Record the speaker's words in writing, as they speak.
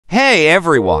Hey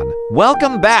everyone,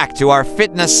 welcome back to our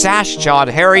Fitness Sash Chad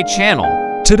Harry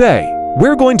channel. Today,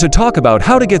 we're going to talk about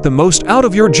how to get the most out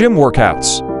of your gym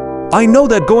workouts. I know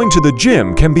that going to the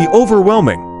gym can be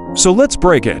overwhelming, so let's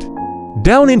break it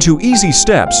down into easy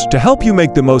steps to help you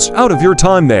make the most out of your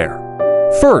time there.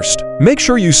 First, make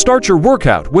sure you start your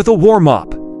workout with a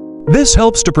warm-up. This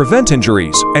helps to prevent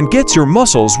injuries and gets your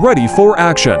muscles ready for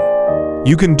action.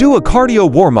 You can do a cardio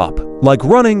warm-up, like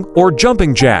running or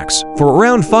jumping jacks, for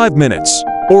around 5 minutes,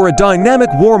 or a dynamic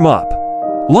warm-up,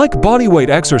 like bodyweight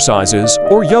exercises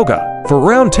or yoga, for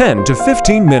around 10 to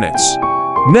 15 minutes.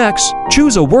 Next,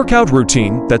 choose a workout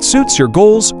routine that suits your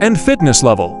goals and fitness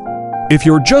level. If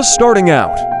you're just starting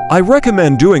out, I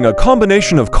recommend doing a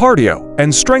combination of cardio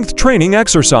and strength training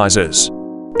exercises.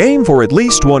 Aim for at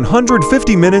least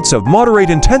 150 minutes of moderate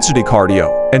intensity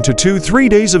cardio and 2-3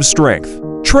 days of strength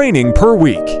training per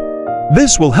week.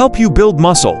 This will help you build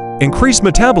muscle, increase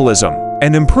metabolism,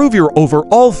 and improve your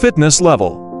overall fitness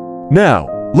level. Now,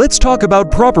 let's talk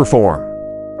about proper form.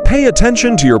 Pay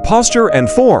attention to your posture and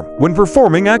form when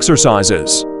performing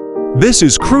exercises. This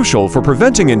is crucial for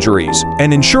preventing injuries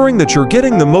and ensuring that you're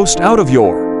getting the most out of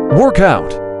your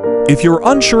workout. If you're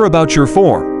unsure about your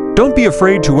form, don't be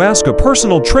afraid to ask a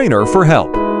personal trainer for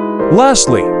help.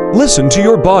 Lastly, listen to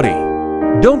your body.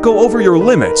 Don't go over your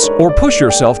limits or push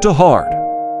yourself too hard.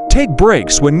 Take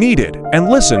breaks when needed and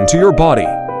listen to your body.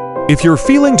 If you're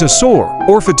feeling too sore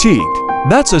or fatigued,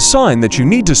 that's a sign that you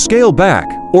need to scale back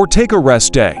or take a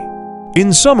rest day.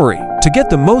 In summary, to get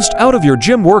the most out of your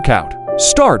gym workout,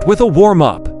 start with a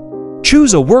warm-up.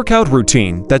 Choose a workout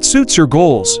routine that suits your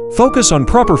goals, focus on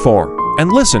proper form,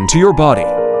 and listen to your body.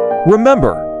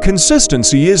 Remember,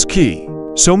 consistency is key,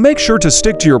 so make sure to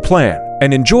stick to your plan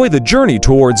and enjoy the journey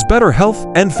towards better health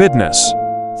and fitness.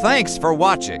 Thanks for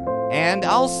watching, and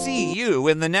I'll see you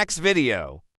in the next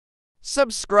video.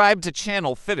 Subscribe to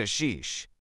channel Fitashish.